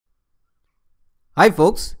Hi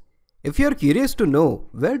folks, if you are curious to know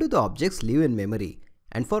where do the objects live in memory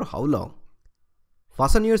and for how long,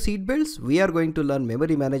 fasten your seatbelts, we are going to learn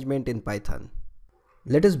memory management in Python.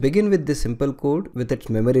 Let us begin with this simple code with its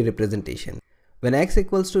memory representation. When x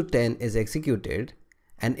equals to 10 is executed,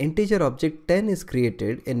 an integer object 10 is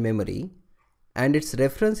created in memory and its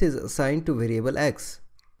reference is assigned to variable x.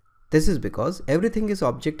 This is because everything is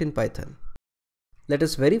object in Python. Let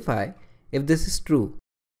us verify if this is true.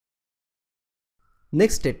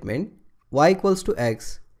 Next statement, y equals to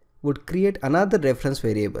x would create another reference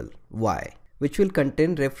variable, y, which will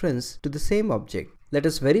contain reference to the same object. Let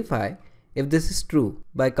us verify if this is true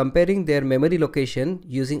by comparing their memory location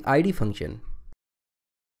using id function.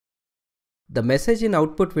 The message in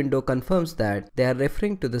output window confirms that they are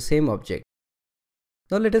referring to the same object.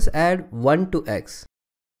 Now let us add 1 to x.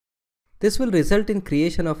 This will result in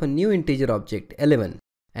creation of a new integer object 11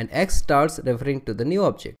 and x starts referring to the new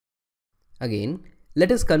object. Again, let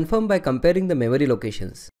us confirm by comparing the memory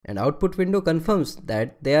locations, and output window confirms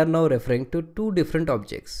that they are now referring to two different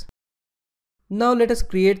objects. Now let us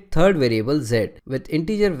create third variable z with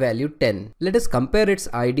integer value 10. Let us compare its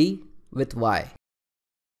id with y.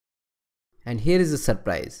 And here is the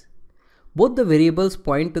surprise. Both the variables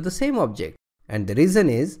point to the same object, and the reason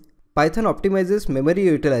is Python optimizes memory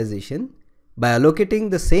utilization by allocating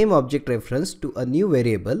the same object reference to a new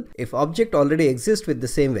variable if object already exists with the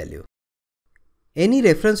same value. Any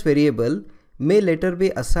reference variable may later be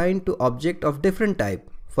assigned to object of different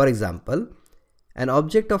type. For example, an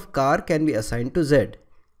object of car can be assigned to Z.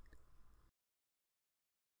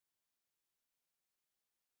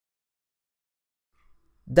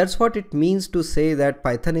 That's what it means to say that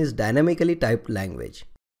Python is dynamically typed language.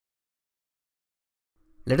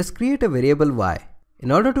 Let us create a variable y.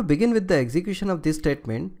 In order to begin with the execution of this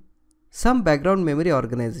statement, some background memory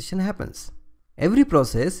organization happens. Every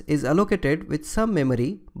process is allocated with some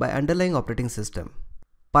memory by underlying operating system.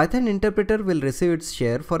 Python interpreter will receive its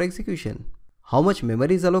share for execution. How much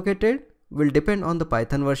memory is allocated will depend on the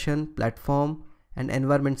Python version, platform, and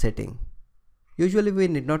environment setting. Usually we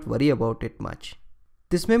need not worry about it much.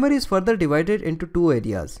 This memory is further divided into two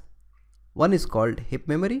areas. One is called heap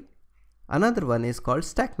memory, another one is called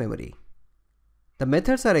stack memory. The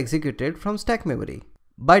methods are executed from stack memory.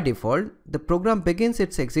 By default, the program begins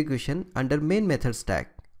its execution under main method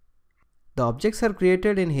stack. The objects are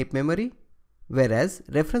created in heap memory, whereas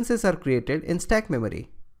references are created in stack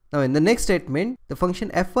memory. Now in the next statement, the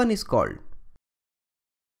function f1 is called.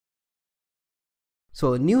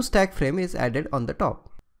 So a new stack frame is added on the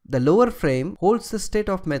top. The lower frame holds the state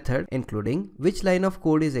of method including which line of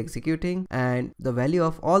code is executing and the value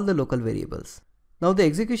of all the local variables. Now the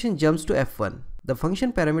execution jumps to f1. The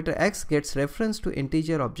function parameter x gets reference to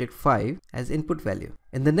integer object 5 as input value.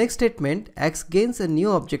 In the next statement, x gains a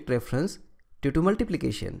new object reference due to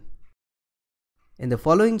multiplication. In the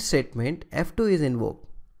following statement, f2 is invoked.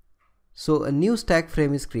 So a new stack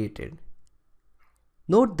frame is created.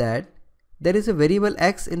 Note that there is a variable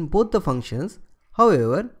x in both the functions.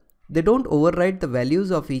 However, they don't override the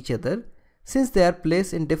values of each other since they are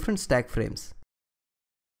placed in different stack frames.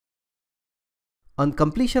 On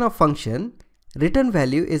completion of function, return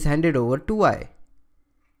value is handed over to y.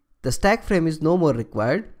 The stack frame is no more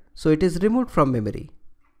required, so it is removed from memory.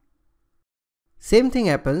 Same thing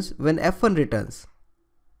happens when f1 returns.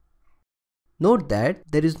 Note that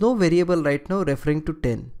there is no variable right now referring to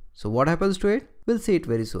 10. So what happens to it? We'll see it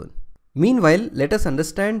very soon. Meanwhile, let us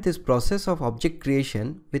understand this process of object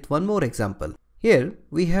creation with one more example. Here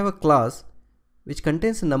we have a class which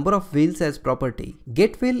contains a number of wheels as property.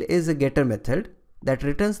 GetWheel is a getter method that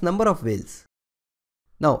returns number of wheels.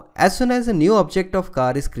 Now, as soon as a new object of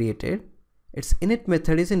car is created, its init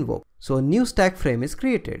method is invoked. So a new stack frame is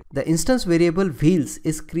created. The instance variable wheels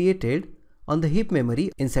is created on the heap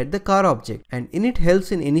memory inside the car object, and init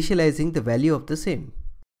helps in initializing the value of the same.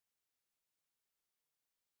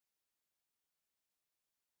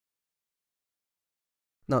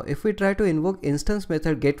 Now if we try to invoke instance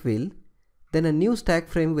method getWheel, then a new stack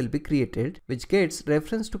frame will be created which gets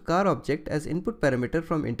reference to car object as input parameter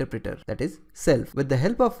from interpreter, that is self, with the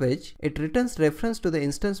help of which it returns reference to the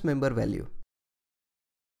instance member value.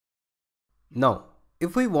 Now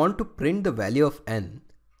if we want to print the value of n,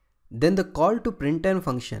 then the call to println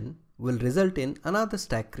function will result in another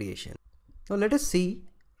stack creation. Now let us see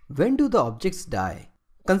when do the objects die.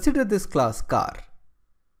 Consider this class car.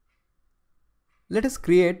 Let us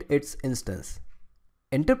create its instance.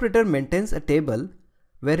 Interpreter maintains a table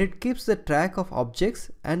where it keeps the track of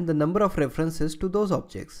objects and the number of references to those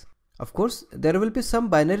objects. Of course, there will be some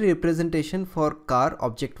binary representation for car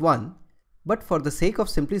object 1, but for the sake of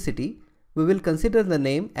simplicity, we will consider the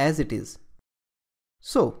name as it is.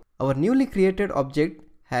 So, our newly created object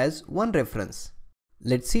has one reference.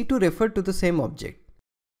 Let C2 refer to the same object.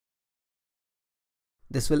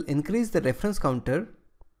 This will increase the reference counter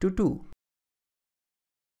to 2.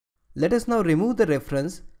 Let us now remove the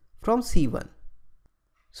reference from C1.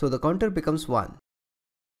 So the counter becomes 1.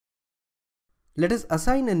 Let us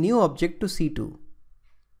assign a new object to C2.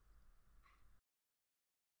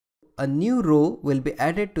 A new row will be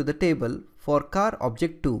added to the table for car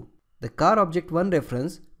object 2. The car object 1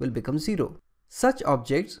 reference will become 0. Such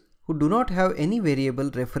objects who do not have any variable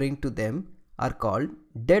referring to them are called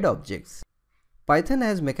dead objects. Python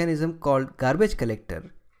has a mechanism called garbage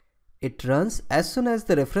collector. It runs as soon as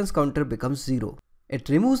the reference counter becomes 0. It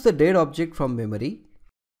removes the dead object from memory.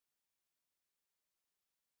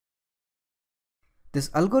 This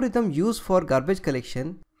algorithm used for garbage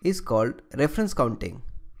collection is called reference counting.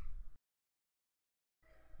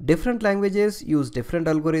 Different languages use different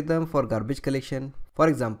algorithm for garbage collection. For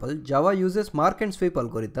example, Java uses mark and sweep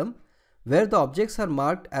algorithm where the objects are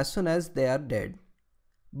marked as soon as they are dead,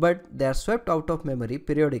 but they are swept out of memory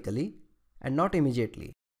periodically and not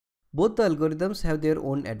immediately. Both the algorithms have their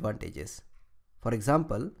own advantages. For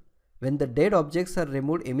example, when the dead objects are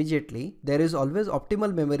removed immediately, there is always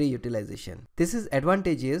optimal memory utilization. This is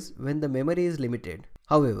advantageous when the memory is limited.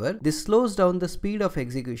 However, this slows down the speed of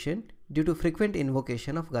execution due to frequent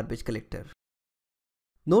invocation of garbage collector.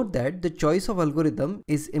 Note that the choice of algorithm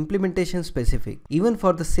is implementation specific. Even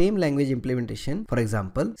for the same language implementation, for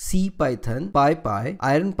example, C Python, PyPy,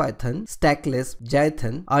 IronPython, Stacklisp,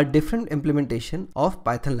 Jython are different implementation of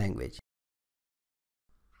Python language.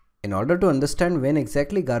 In order to understand when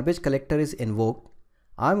exactly garbage collector is invoked,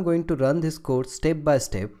 I am going to run this code step by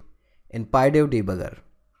step in PyDev debugger.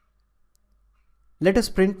 Let us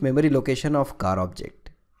print memory location of car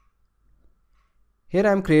object. Here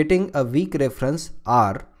I am creating a weak reference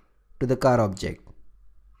R to the car object.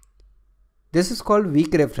 This is called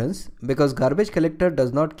weak reference because garbage collector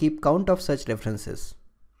does not keep count of such references.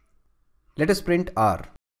 Let us print R.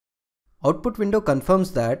 Output window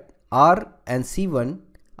confirms that R and C1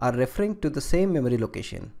 are referring to the same memory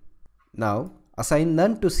location. Now assign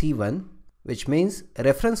none to C1, which means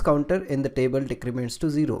reference counter in the table decrements to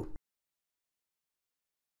 0.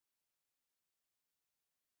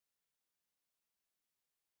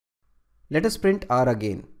 Let us print R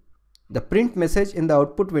again. The print message in the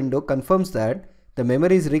output window confirms that the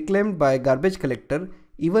memory is reclaimed by garbage collector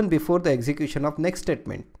even before the execution of next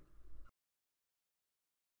statement.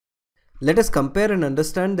 Let us compare and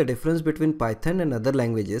understand the difference between Python and other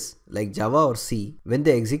languages like Java or C when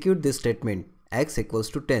they execute this statement x equals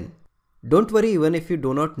to 10. Don't worry even if you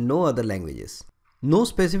do not know other languages. No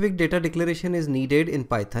specific data declaration is needed in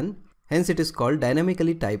Python, hence it is called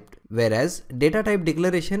dynamically typed, whereas data type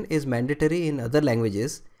declaration is mandatory in other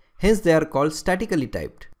languages, hence they are called statically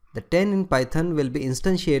typed. The 10 in Python will be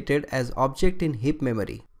instantiated as object in heap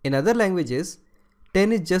memory. In other languages,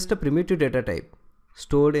 10 is just a primitive data type,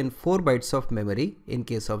 stored in 4 bytes of memory in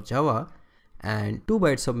case of Java and 2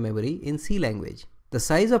 bytes of memory in C language. The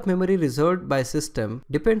size of memory reserved by system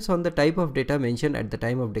depends on the type of data mentioned at the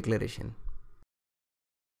time of declaration.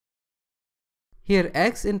 Here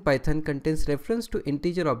x in Python contains reference to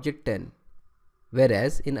integer object 10,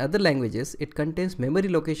 whereas in other languages it contains memory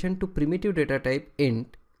location to primitive data type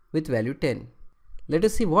int with value 10. Let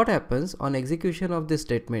us see what happens on execution of this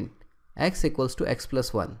statement x equals to x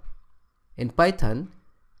plus 1. In Python,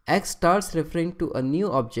 x starts referring to a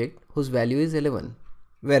new object whose value is 11,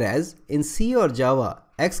 whereas in C or Java,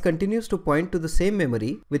 x continues to point to the same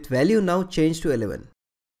memory with value now changed to 11.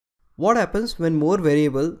 What happens when more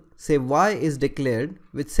variable, say y, is declared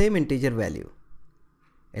with same integer value?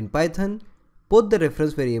 In Python, both the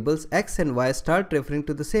reference variables x and y start referring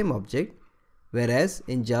to the same object, whereas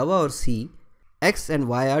in Java or C, x and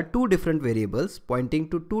y are two different variables pointing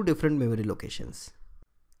to two different memory locations.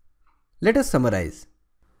 Let us summarize.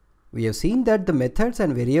 We have seen that the methods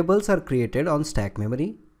and variables are created on stack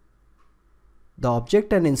memory. The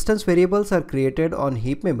object and instance variables are created on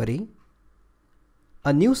heap memory.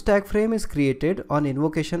 A new stack frame is created on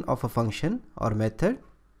invocation of a function or method.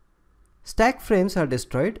 Stack frames are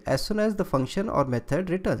destroyed as soon as the function or method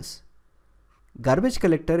returns. Garbage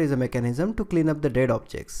collector is a mechanism to clean up the dead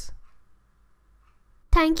objects.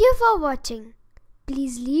 Thank you for watching.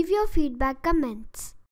 Please leave your feedback comments.